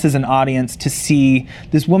us as an audience to see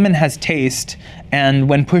this woman has taste, and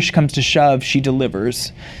when push comes to shove, she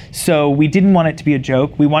delivers. So we didn't want it to be a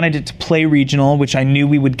joke. We wanted it to play regional, which I knew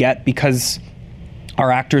we would get because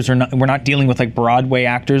our actors we're not dealing with like Broadway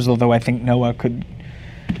actors, although I think Noah could,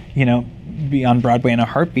 be on Broadway in a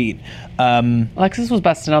heartbeat. Alexis was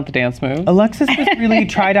busting out the dance move. Alexis was really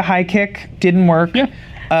tried a high kick, didn't work. Yeah.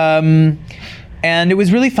 And it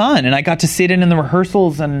was really fun, and I got to sit in the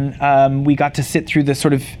rehearsals, and we got to sit through the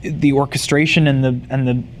sort of the orchestration and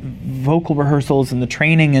the vocal rehearsals and the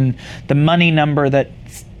training, and the money number that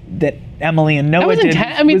Emily and Noah did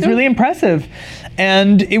was really impressive.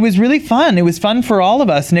 And it was really fun. It was fun for all of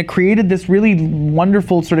us, and it created this really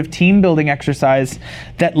wonderful sort of team building exercise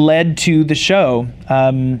that led to the show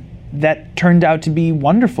that turned out to be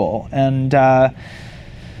wonderful.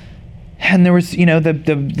 And there was,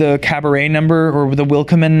 the Cabaret number, or the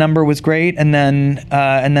Wilkeman number, was great, and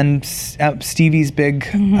then Stevie's big,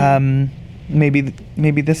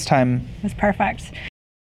 maybe this time was perfect.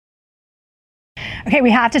 Okay,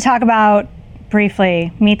 we have to talk about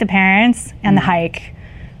briefly Meet the Parents and the hike,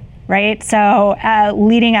 right? So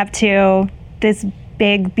leading up to this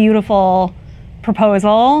big, beautiful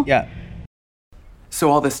proposal. Yeah. So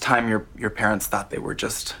all this time, your parents thought they were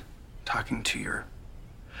just talking to your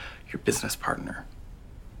business partner.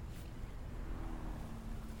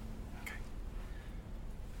 Okay.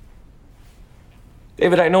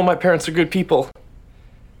 David, I know my parents are good people.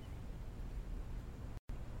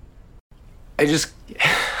 I just...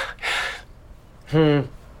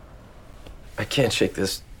 I can't shake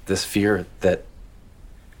this fear that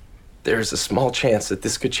there's a small chance that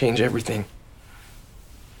this could change everything.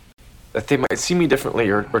 That they might see me differently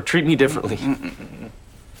or treat me differently.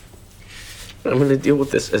 I'm gonna deal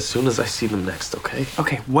with this as soon as I see them next, okay?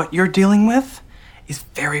 Okay, what you're dealing with is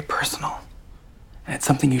very personal. And it's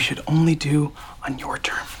something you should only do on your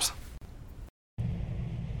terms.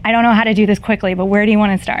 I don't know how to do this quickly, but where do you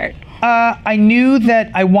want to start? I knew that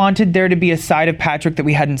I wanted there to be a side of Patrick that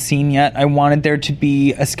we hadn't seen yet. I wanted there to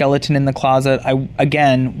be a skeleton in the closet.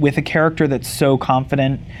 Again, with a character that's so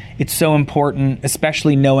confident, it's so important,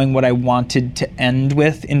 especially knowing what I wanted to end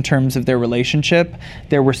with in terms of their relationship.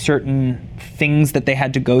 There were certain things that they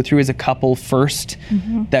had to go through as a couple first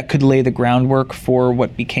that could lay the groundwork for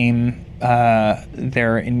what became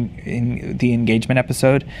there in the engagement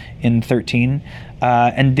episode in 13.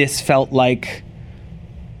 And this felt like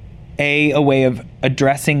a way of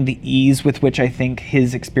addressing the ease with which I think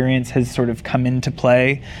his experience has sort of come into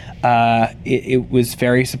play. It was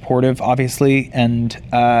very supportive, obviously, and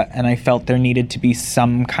I felt there needed to be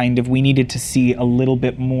some kind of, we needed to see a little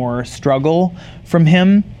bit more struggle from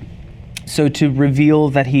him. So to reveal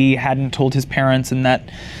that he hadn't told his parents and that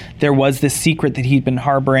there was this secret that he'd been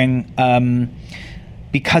harboring,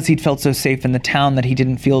 because he'd felt so safe in the town, that he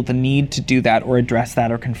didn't feel the need to do that or address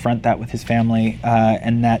that or confront that with his family,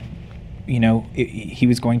 and that he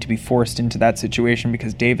was going to be forced into that situation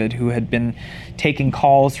because David, who had been taking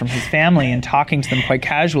calls from his family and talking to them quite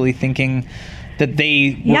casually, thinking that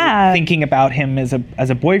they were thinking about him as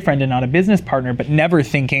a boyfriend and not a business partner, but never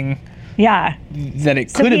thinking that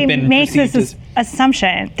it could have been makes this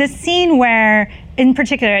assumption. The scene where, in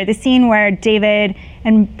particular, David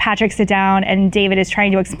and Patrick sit down and David is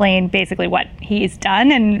trying to explain basically what he's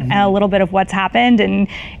done and a little bit of what's happened, and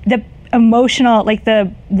the emotional, like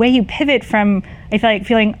the way you pivot from,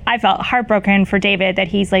 I felt heartbroken for David that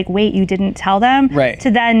he's like, wait, you didn't tell them? Right.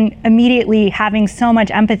 To then immediately having so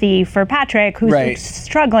much empathy for Patrick, who's like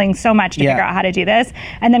struggling so much to figure out how to do this.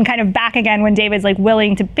 And then kind of back again when David's like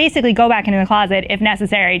willing to basically go back into the closet if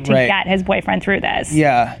necessary to get his boyfriend through this.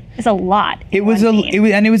 Yeah. It's a lot. It was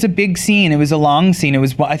a big scene. It was a long scene. It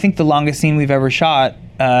was, I think, the longest scene we've ever shot.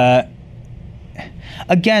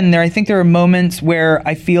 Again, I think there are moments where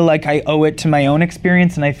I feel like I owe it to my own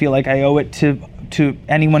experience, and I feel like I owe it to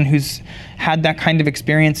anyone who's had that kind of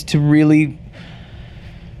experience to really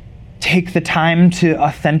take the time to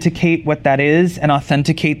authenticate what that is and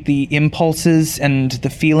authenticate the impulses and the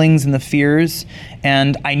feelings and the fears.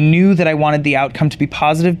 And I knew that I wanted the outcome to be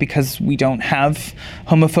positive because we don't have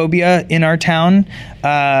homophobia in our town.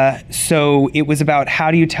 So it was about how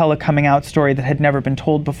do you tell a coming out story that had never been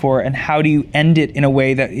told before, and how do you end it in a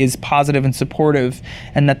way that is positive and supportive,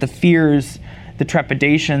 and that the fears, the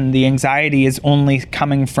trepidation, the anxiety is only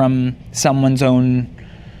coming from someone's own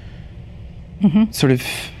sort of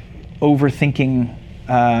overthinking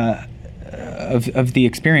of the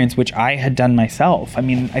experience, which I had done myself. I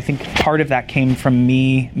mean, I think part of that came from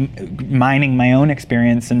me mining my own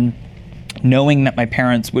experience and knowing that my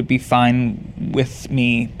parents would be fine with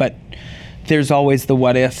me, but there's always the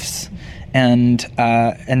what ifs, and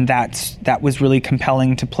that was really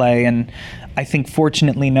compelling to play. And I think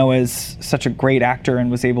fortunately Noah's such a great actor and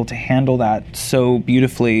was able to handle that so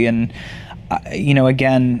beautifully. And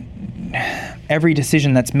again, every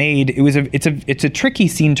decision that's made, it's a tricky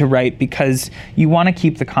scene to write because you want to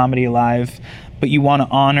keep the comedy alive, but you want to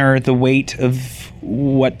honor the weight of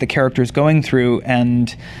what the character is going through.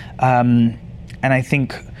 And I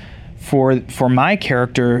think for my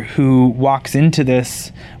character, who walks into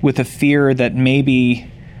this with a fear that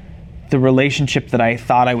maybe the relationship that I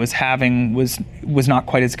thought I was having was not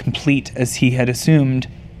quite as complete as he had assumed,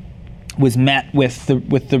 was met with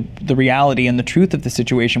the reality and the truth of the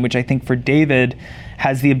situation, which I think for David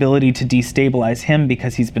has the ability to destabilize him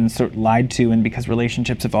because he's been sort of lied to and because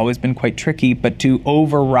relationships have always been quite tricky, but to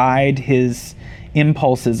override his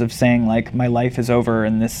impulses of saying, like, my life is over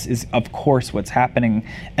and this is of course what's happening,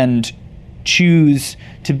 and choose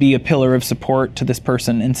to be a pillar of support to this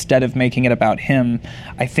person instead of making it about him,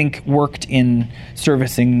 I think worked in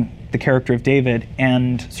servicing the character of David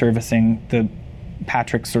and servicing the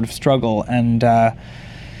Patrick's sort of struggle. And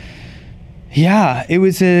it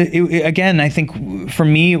was again, I think for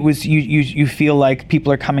me it was you feel like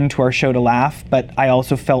people are coming to our show to laugh, but I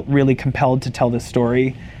also felt really compelled to tell this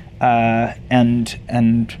story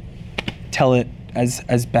and tell it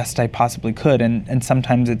as best I possibly could. And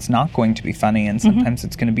sometimes it's not going to be funny, and sometimes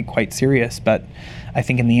it's going to be quite serious, but I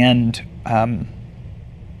think in the end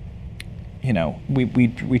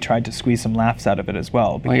we tried to squeeze some laughs out of it as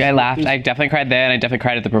well. Well, I laughed. I definitely cried then. I definitely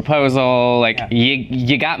cried at the proposal. Like,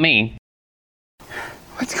 you got me.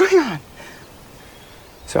 What's going on?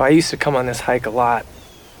 So I used to come on this hike a lot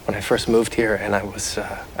when I first moved here, and I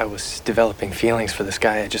was developing feelings for this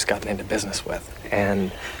guy I just gotten into business with,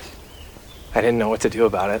 and I didn't know what to do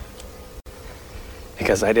about it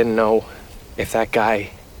because I didn't know if that guy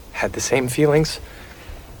had the same feelings,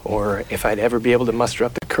 or if I'd ever be able to muster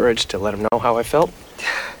up the courage to let him know how I felt.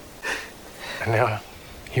 And now,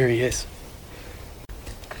 here he is,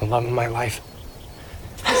 the love of my life,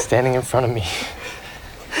 standing in front of me.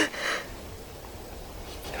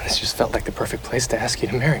 And this just felt like the perfect place to ask you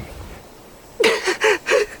to marry me.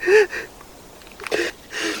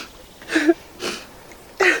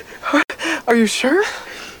 Are you sure?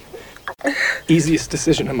 Easiest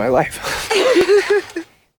decision of my life.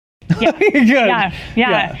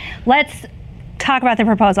 Yeah. Let's talk about the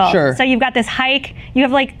proposal. Sure. So you've got this hike. You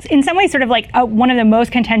have, like, in some ways, sort of like one of the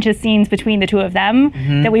most contentious scenes between the two of them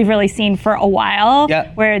that we've really seen for a while,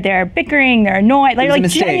 where they're bickering, they're annoyed, like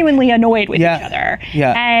genuinely annoyed with each other.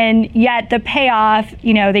 Yeah. And yet the payoff,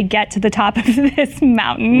 they get to the top of this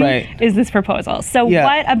mountain, is this proposal. So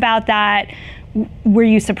what about that were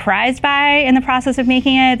you surprised by in the process of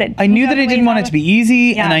making it? That I knew that I didn't want it to be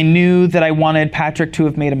easy, and I knew that I wanted Patrick to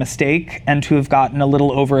have made a mistake and to have gotten a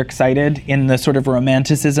little overexcited in the sort of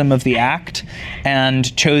romanticism of the act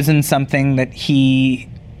and chosen something that he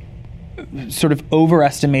sort of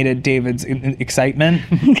overestimated David's excitement,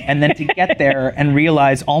 and then to get there and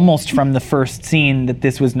realize almost from the first scene that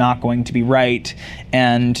this was not going to be right,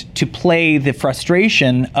 and to play the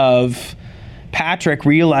frustration of Patrick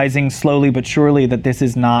realizing slowly but surely that this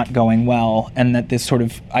is not going well, and that this sort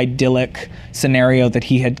of idyllic scenario that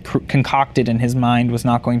he had concocted in his mind was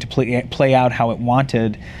not going to play out how it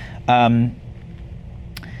wanted.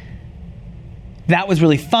 That was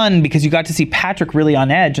really fun because you got to see Patrick really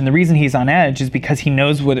on edge, and the reason he's on edge is because he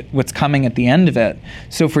knows what's coming at the end of it.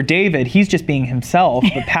 So for David, he's just being himself,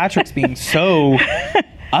 but Patrick's being so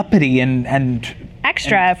uppity and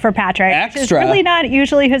extra for Patrick, which is really not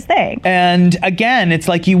usually his thing. And again, it's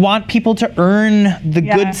like you want people to earn the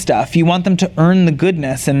good stuff. You want them to earn the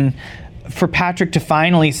goodness. And for Patrick to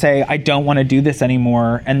finally say, I don't want to do this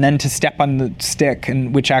anymore, and then to step on the stick,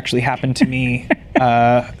 and which actually happened to me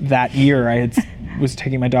that year. I was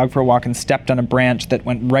taking my dog for a walk and stepped on a branch that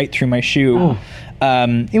went right through my shoe.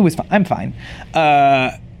 It was fine. I'm fine.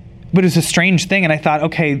 But it was a strange thing, and I thought,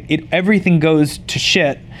 okay, everything goes to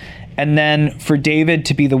shit, And then for David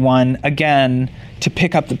to be the one, again, to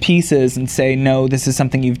pick up the pieces and say, no, this is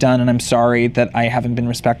something you've done, and I'm sorry that I haven't been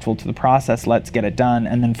respectful to the process. Let's get it done.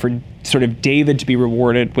 And then for sort of David to be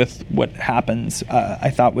rewarded with what happens, I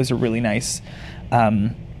thought was a really nice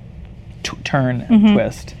turn and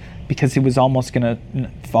twist, because he was almost going to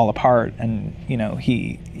fall apart, and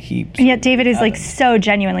he. And yet David is like so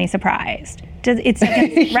genuinely surprised. It's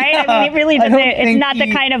right? I mean, it really doesn't. It's not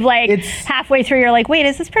the kind of like halfway through you're like, wait,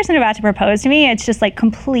 is this person about to propose to me? It's just like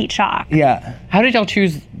complete shock. Yeah. How did y'all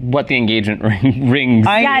choose what the engagement rings?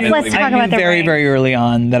 Let's talk about the very, ring. very early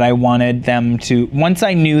on that I wanted them to. Once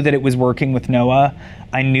I knew that it was working with Noah,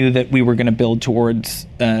 I knew that we were going to build towards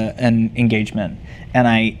an engagement. And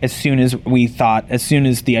as soon as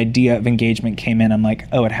the idea of engagement came in, I'm like,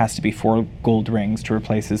 oh, it has to be 4 gold rings to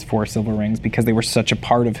replace his 4 silver rings, because they were such a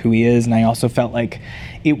part of who he is. And I also felt like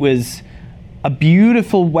it was a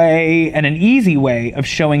beautiful way and an easy way of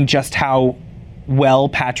showing just how well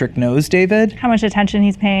Patrick knows David. How much attention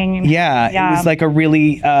he's paying. Yeah. It was like a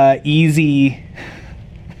really easy,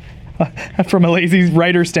 from a lazy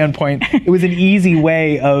writer standpoint, it was an easy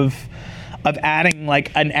way of adding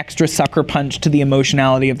like an extra sucker punch to the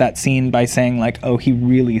emotionality of that scene by saying like, oh, he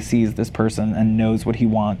really sees this person and knows what he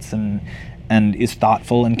wants and is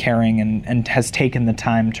thoughtful and caring and has taken the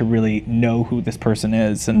time to really know who this person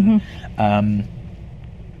is. And and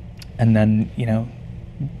then,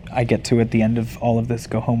 I get to, at the end of all of this,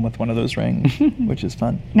 go home with one of those rings, which is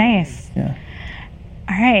fun. Nice. Yeah.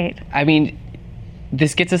 All right. I mean,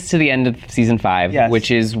 this gets us to the end of season 5,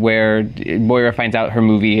 which is where Moira finds out her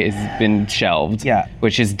movie has been shelved,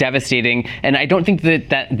 which is devastating. And I don't think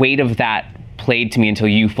that weight of that played to me until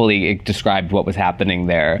you fully described what was happening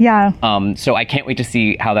there. Yeah. So I can't wait to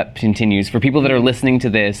see how that continues. For people that are listening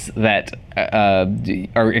to this that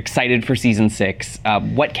are excited for season 6,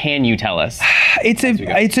 what can you tell us?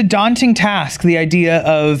 It's a daunting task, the idea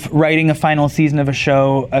of writing a final season of a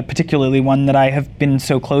show, particularly one that I have been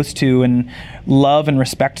so close to and love and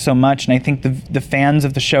respect so much. And I think the fans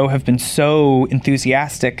of the show have been so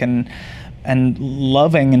enthusiastic and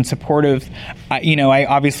loving and supportive. I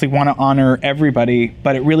obviously want to honor everybody,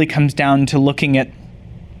 but it really comes down to looking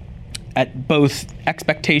at both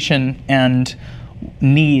expectation and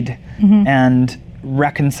need and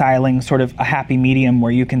reconciling sort of a happy medium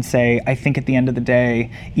where you can say, I think at the end of the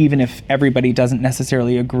day, even if everybody doesn't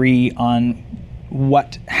necessarily agree on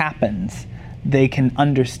what happens, they can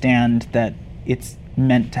understand that it's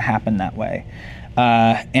meant to happen that way.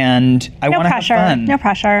 And I want to have fun. No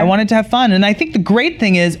pressure. I wanted to have fun. And I think the great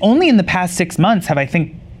thing is only in the past 6 months have I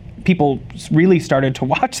think people really started to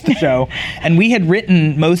watch the show. And we had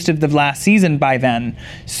written most of the last season by then.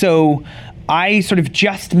 So I sort of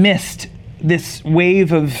just missed this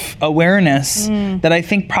wave of awareness that I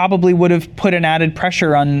think probably would have put an added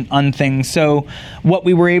pressure on things. So what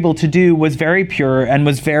we were able to do was very pure and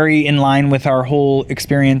was very in line with our whole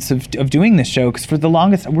experience of doing this show. Because for the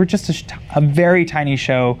longest, we're just a very tiny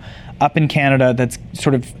show up in Canada that's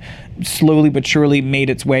sort of slowly but surely made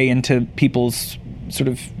its way into people's sort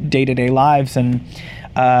of day-to-day lives. And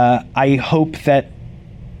I hope that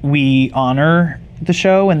we honor the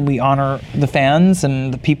show and we honor the fans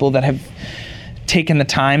and the people that have taken the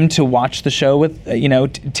time to watch the show with,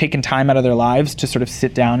 taken time out of their lives to sort of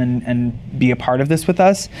sit down and be a part of this with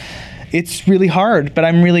us. It's really hard, but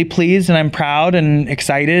I'm really pleased and I'm proud and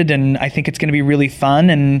excited, and I think it's going to be really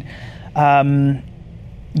fun. And, I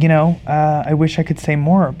wish I could say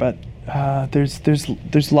more, but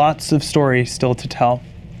there's lots of stories still to tell.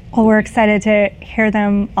 Well, we're excited to hear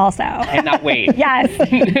them also. Cannot wait. Yes.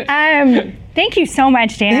 Thank you so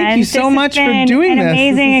much, Dan. Thank you so much for doing this. An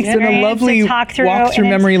amazing experience. It's been a lovely to talk through walk through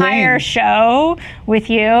memory lane. An entire show with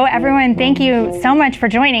you. Everyone, thank you so much for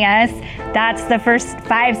joining us. That's the first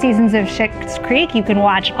 5 seasons of Schitt's Creek. You can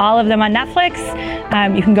watch all of them on Netflix.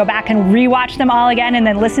 You can go back and rewatch them all again and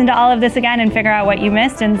then listen to all of this again and figure out what you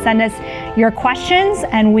missed and send us your questions,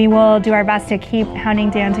 and we will do our best to keep hounding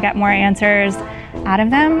Dan to get more answers out of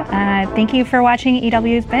them. Thank you for watching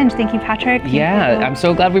EW's Binge. Thank you, Patrick. I'm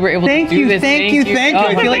so glad we were able to do this. Thank you.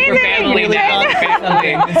 I feel like we're family Really now. This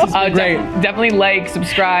has been great. Definitely like,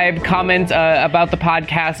 subscribe, comment about the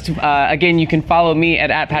podcast. Again, you can follow me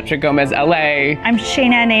at Patrick Gomez LA. I'm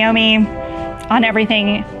Shayna Naomi on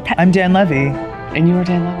everything. I'm Dan Levy. And you are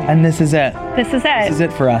Dan Levy. And this is it. This is it. This is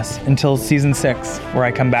it for us until season 6, where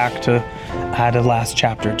I come back to add a last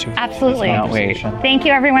chapter to Absolutely. this conversation. Thank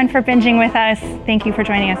you, everyone, for binging with us. Thank you for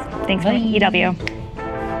joining us. Thanks for EW.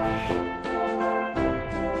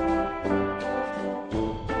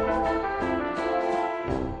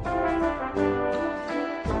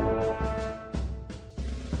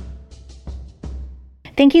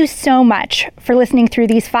 Thank you so much for listening through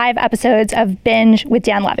these 5 episodes of Binge with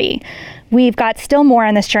Dan Levy. We've got still more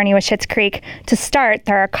on this journey with Schitt's Creek. To start,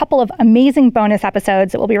 there are a couple of amazing bonus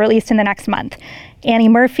episodes that will be released in the next month. Annie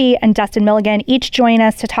Murphy and Dustin Milligan each join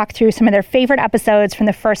us to talk through some of their favorite episodes from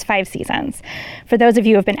the first 5 seasons. For those of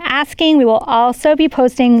you who have been asking, we will also be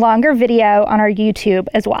posting longer video on our YouTube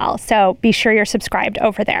as well, so be sure you're subscribed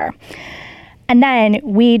over there. And then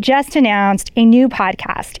we just announced a new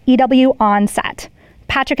podcast, EW On Set.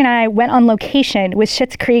 Patrick and I went on location with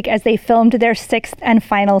Schitt's Creek as they filmed their 6th and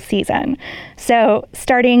final season. So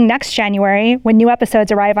starting next January, when new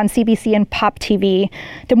episodes arrive on CBC and Pop TV,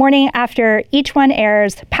 the morning after each one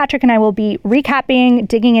airs, Patrick and I will be recapping,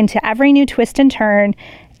 digging into every new twist and turn,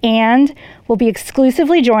 and we'll be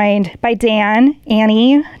exclusively joined by Dan,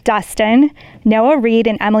 Annie, Dustin, Noah Reed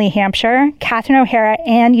and Emily Hampshire, Catherine O'Hara,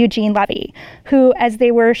 and Eugene Levy, who, as they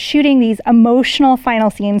were shooting these emotional final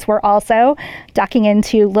scenes, were also ducking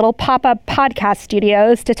into little pop-up podcast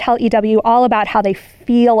studios to tell EW all about how they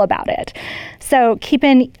feel about it. So keep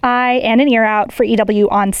an eye and an ear out for EW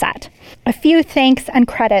On Set. A few thanks and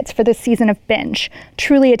credits for this season of Binge.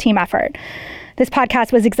 Truly a team effort. This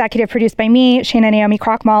podcast was executive produced by me, Shana Naomi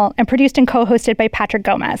Krochmal, and produced and co-hosted by Patrick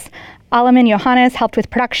Gomez. Alamin Johannes helped with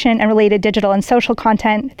production and related digital and social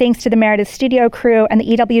content. Thanks to the Meredith Studio crew and the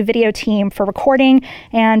EW video team for recording,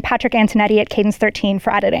 and Patrick Antonetti at Cadence 13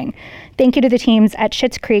 for editing. Thank you to the teams at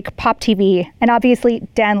Schitt's Creek, Pop TV, and obviously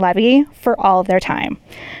Dan Levy for all of their time.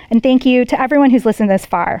 And thank you to everyone who's listened this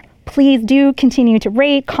far. Please do continue to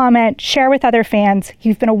rate, comment, share with other fans.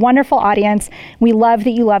 You've been a wonderful audience. We love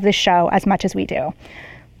that you love this show as much as we do.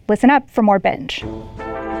 Listen up for more Binge.